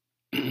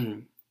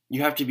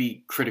you have to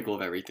be critical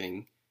of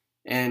everything.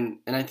 And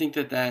I think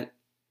that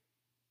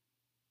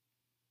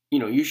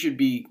you should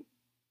be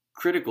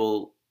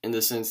critical in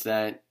the sense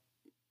that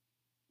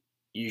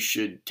you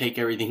should take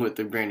everything with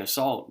a grain of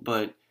salt,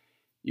 but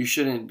you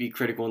shouldn't be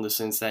critical in the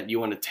sense that you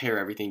want to tear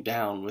everything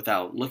down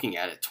without looking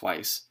at it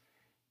twice.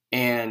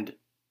 And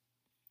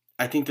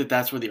I think that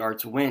that's where the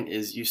arts went,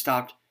 is you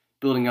stopped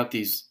building up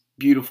these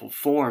beautiful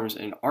forms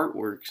and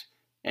artworks,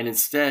 and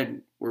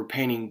instead we're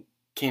painting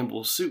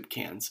Campbell's soup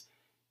cans.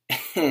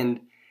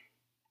 And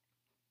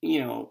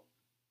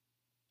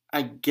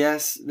I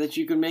guess that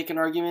you could make an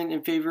argument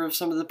in favor of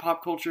some of the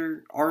pop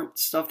culture art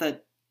stuff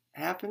that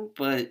happened,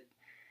 but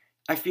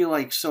I feel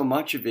like so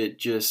much of it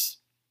just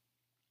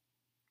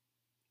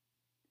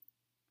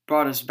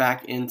brought us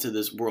back into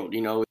this world,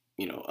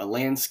 a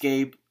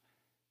landscape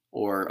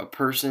or a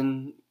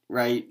person,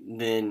 right?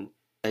 Then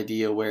the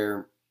idea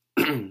where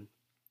we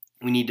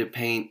need to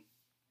paint,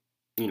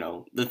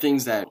 the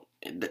things that,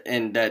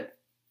 and that,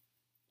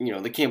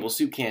 the Campbell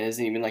soup can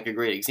isn't even a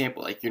great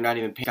example. You're not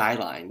even painting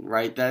skyline,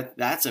 right?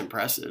 That's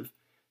impressive.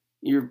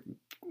 You're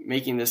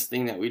making this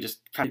thing that we just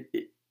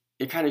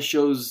it kind of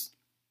shows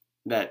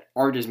that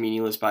art is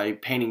meaningless by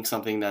painting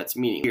something that's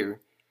meaningless.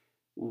 Here,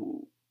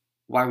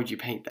 why would you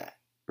paint that,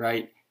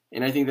 right?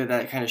 And I think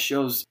that kind of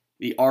shows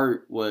the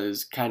art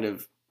was kind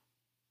of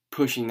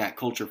pushing that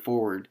culture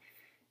forward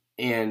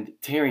and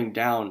tearing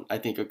down, I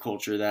think, a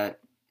culture that,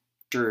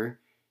 sure,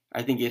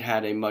 I think it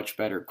had a much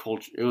better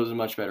culture. It was a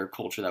much better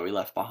culture that we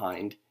left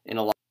behind in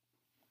a lot.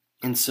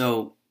 And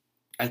so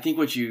I think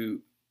what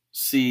you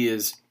see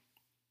is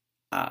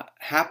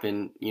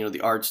happen,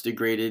 the arts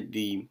degraded,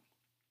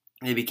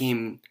 they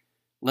became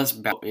less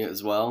balanced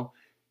as well.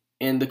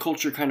 And the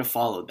culture kind of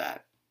followed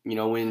that.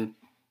 When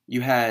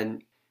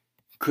you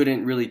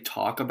couldn't really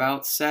talk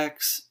about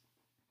sex,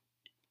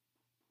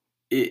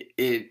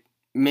 it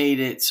made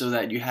it so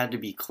that you had to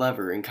be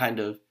clever and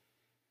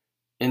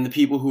the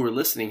people who were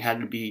listening had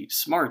to be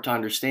smart to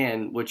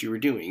understand what you were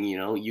doing.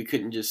 You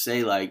couldn't just say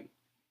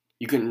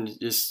you couldn't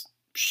just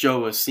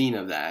show a scene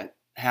of that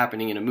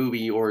happening in a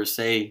movie, or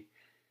say,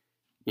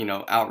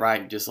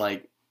 outright just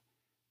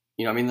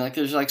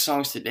there's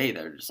songs today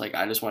that are just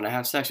I just want to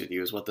have sex with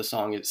you is what the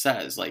song it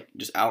says,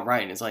 just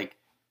outright. And it's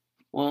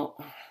well,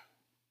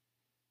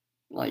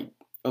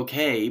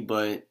 okay,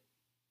 but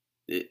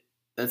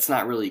that's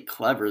not really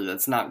clever.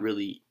 That's not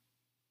really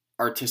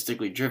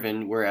artistically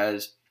driven.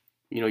 Whereas,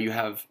 you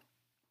have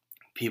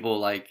people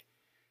like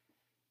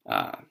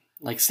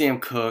Sam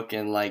Cooke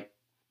and the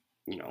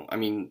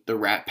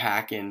Rat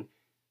Pack, and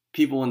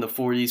people in the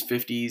 40s,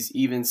 50s,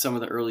 even some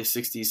of the early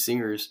 60s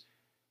singers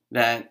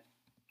that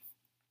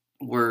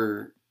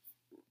were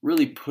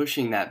really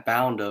pushing that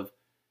bound of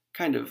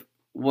kind of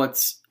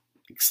what's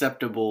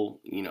acceptable,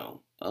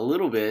 a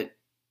little bit,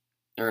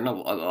 or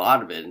no, a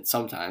lot of it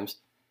sometimes,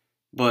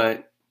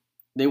 but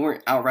they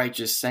weren't outright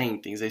just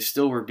saying things. They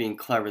still were being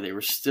clever. They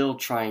were still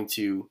trying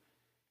to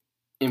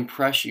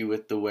impress you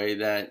with the way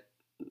that,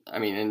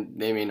 and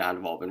they may not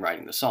have all been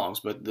writing the songs,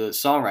 but the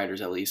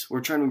songwriters at least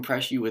were trying to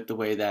impress you with the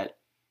way that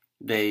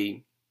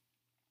they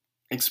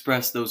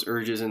express those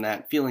urges and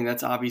that feeling.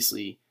 That's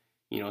obviously,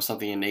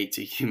 something innate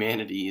to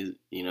humanity.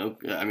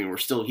 We're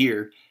still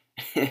here.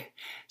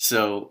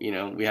 So,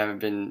 we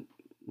haven't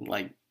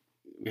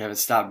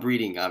stopped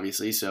breeding,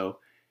 obviously. So,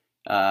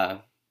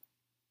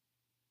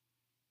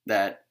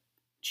 that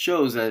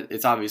shows that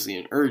it's obviously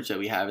an urge that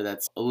we have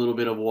that's a little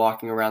bit of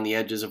walking around the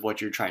edges of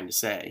what you're trying to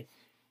say.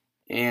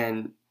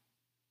 And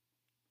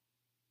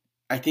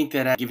I think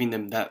that giving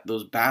them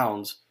those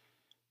bounds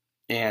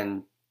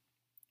and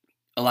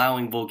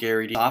allowing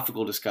vulgarity,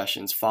 philosophical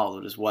discussions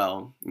followed as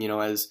well.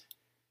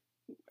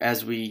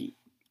 As we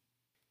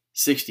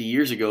 60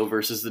 years ago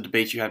versus the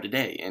debates you have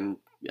today. And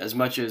as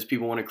much as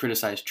people want to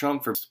criticize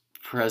Trump for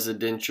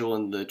presidential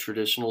in the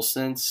traditional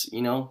sense,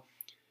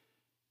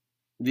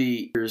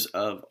 the years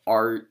of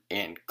art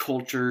and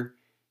culture,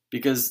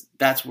 because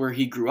that's where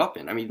he grew up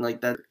in.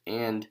 That,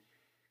 and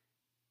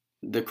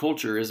the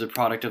culture is a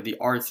product of the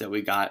arts that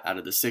we got out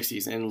of the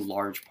 60s in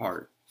large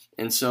part.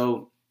 And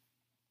so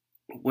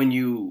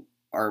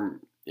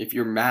if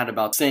you're mad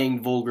about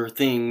saying vulgar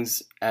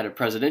things at a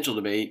presidential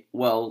debate,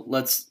 well,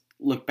 let's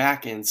look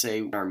back and say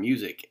in our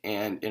music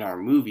and in our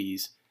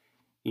movies,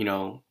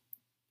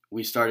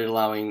 we started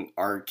allowing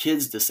our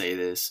kids to say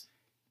this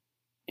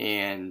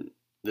and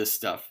this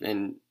stuff,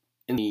 and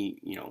in the,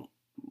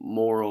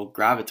 moral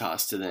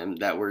gravitas to them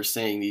that were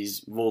saying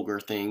these vulgar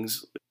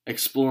things,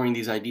 exploring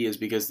these ideas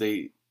because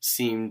they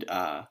seemed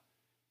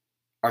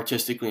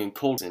artistically and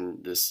culturally,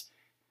 and this,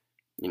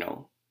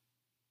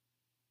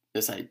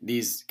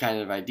 these kind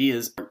of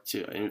ideas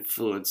to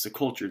influence the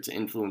culture, to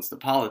influence the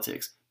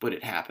politics. But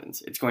it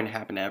happens. It's going to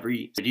happen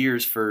every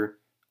years for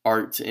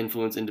art to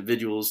influence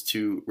individuals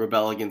to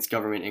rebel against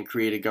government and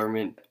create a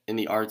government in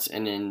the arts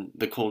and in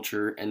the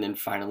culture, and then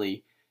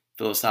finally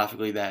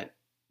philosophically that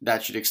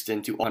should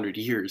extend to 100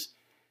 years.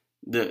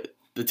 The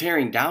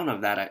tearing down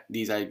of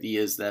these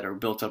ideas that are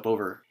built up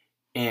over,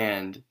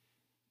 and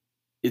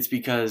it's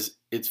because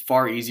it's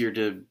far easier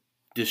to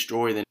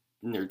destroy than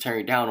they're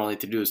tearing down. All they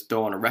have to do is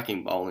throw on a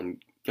wrecking ball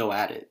and go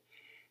at it.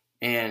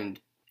 And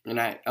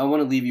I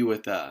want to leave you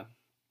with a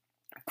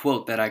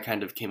quote that I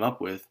kind of came up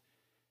with: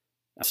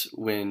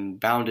 when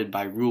bounded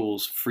by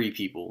rules, free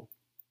people.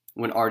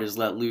 When art is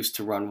let loose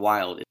to run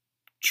wild. It's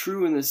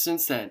true in the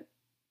sense that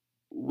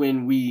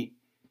when we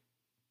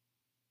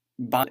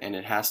bind, and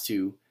it has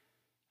to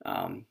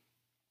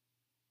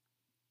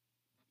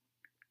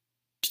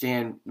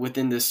stand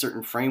within this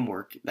certain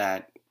framework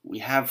that we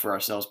have for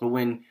ourselves, but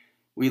when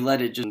we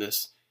let it just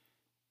this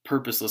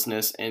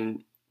purposelessness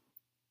and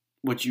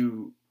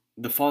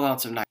the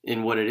fallouts of night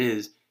in what it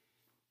is,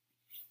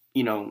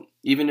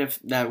 even if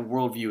that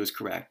worldview is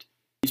correct,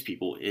 these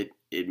people,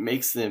 it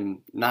makes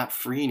them not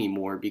free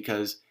anymore,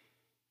 because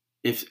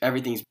if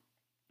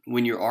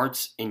when your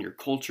arts and your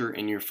culture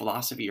and your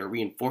philosophy are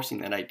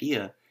reinforcing that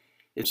idea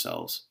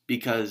themselves,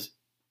 because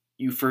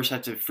you first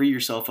have to free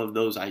yourself of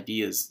those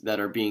ideas that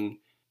are being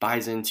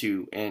buys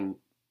into and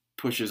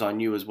pushes on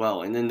you as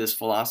well. And then this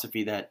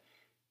philosophy that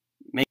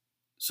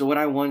so what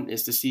I want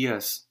is to see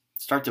us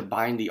start to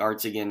bind the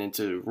arts again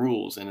into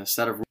rules and a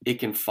set of it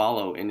can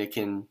follow, and that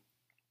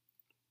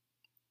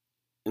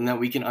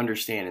we can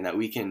understand, and that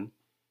we can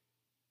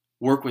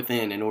work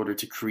within in order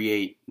to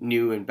create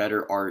new and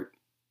better art,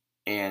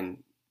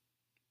 and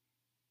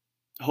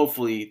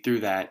hopefully through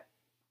that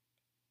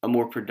a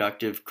more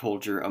productive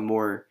culture, a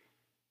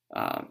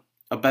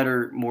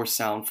better, more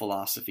sound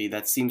philosophy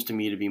that seems to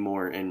me to be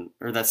more in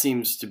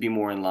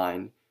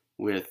line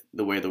with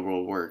the way the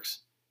world works.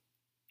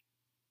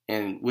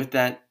 And with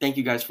that, thank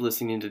you guys for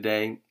listening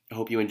today. I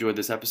hope you enjoyed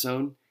this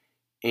episode.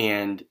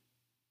 And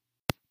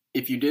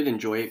if you did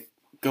enjoy it,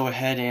 go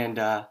ahead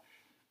and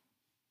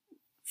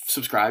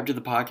subscribe to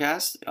the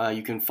podcast.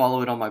 You can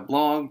follow it on my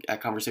blog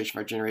at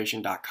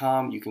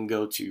conversationfourgeneration.com. You can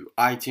go to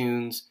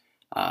iTunes,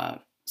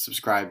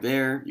 subscribe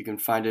there. You can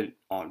find it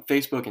on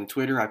Facebook and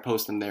Twitter. I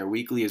post them there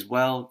weekly as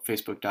well.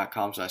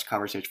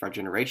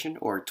 Facebook.com/conversationfourgeneration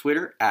or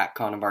Twitter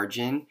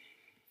 @ConavarGen.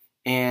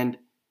 And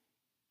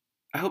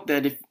I hope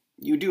that if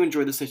you do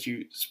enjoy this, that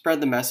you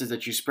spread the message,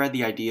 that you spread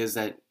the ideas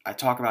that I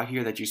talk about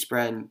here, that you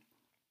spread,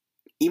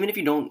 even if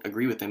you don't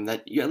agree with them,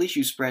 that at least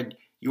you spread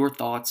your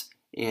thoughts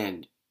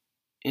and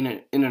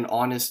in an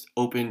honest,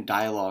 open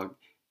dialogue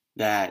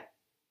that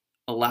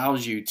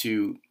allows you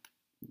to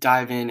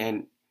dive in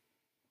and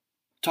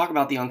talk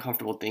about the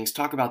uncomfortable things,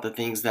 talk about the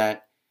things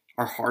that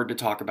are hard to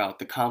talk about,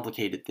 the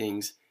complicated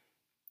things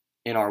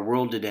in our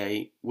world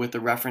today, with a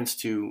reference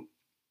to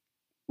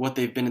what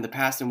they've been in the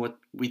past and what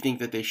we think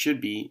that they should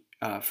be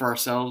for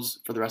ourselves,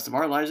 for the rest of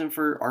our lives, and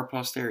for our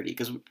posterity.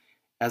 Because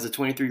as a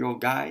 23-year-old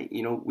guy,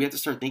 we have to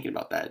start thinking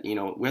about that.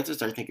 We have to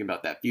start thinking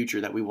about that future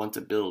that we want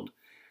to build.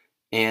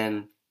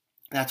 And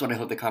that's what I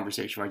hope the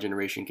conversation of our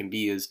generation can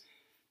be, is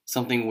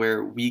something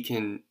where we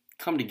can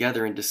come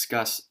together and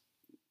discuss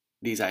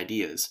these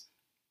ideas.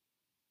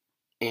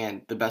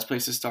 And the best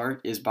place to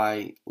start is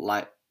by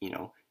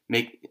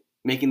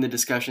making the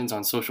discussions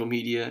on social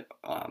media,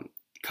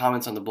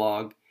 comments on the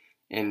blog,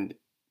 and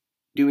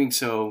doing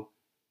so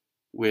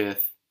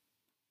without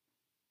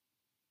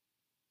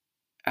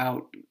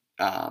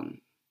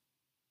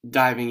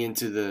diving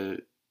into the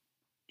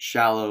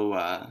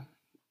shallow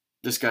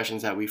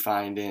discussions that we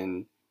find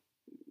in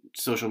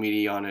social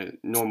media on a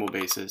normal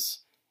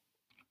basis.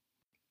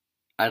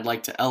 I'd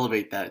like to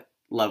elevate that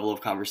level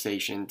of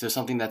conversation to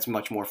something that's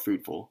much more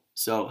fruitful.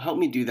 So help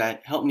me do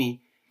that. Help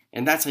me.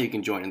 And that's how you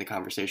can join in the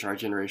conversation. Our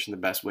generation, the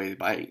best way,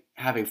 by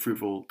having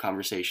fruitful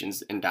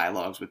conversations and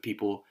dialogues with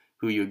people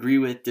who you agree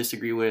with,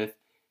 disagree with,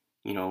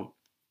 a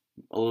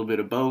little bit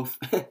of both,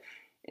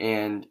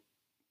 and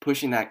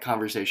pushing that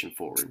conversation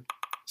forward.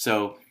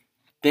 So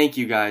thank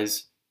you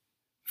guys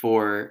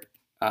for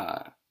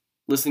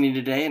listening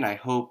today, and I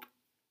hope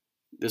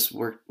this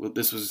worked.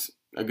 This was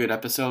a good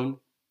episode,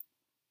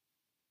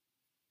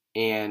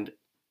 and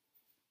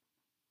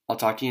I'll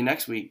talk to you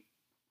next week.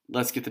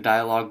 Let's get the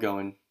dialogue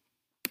going.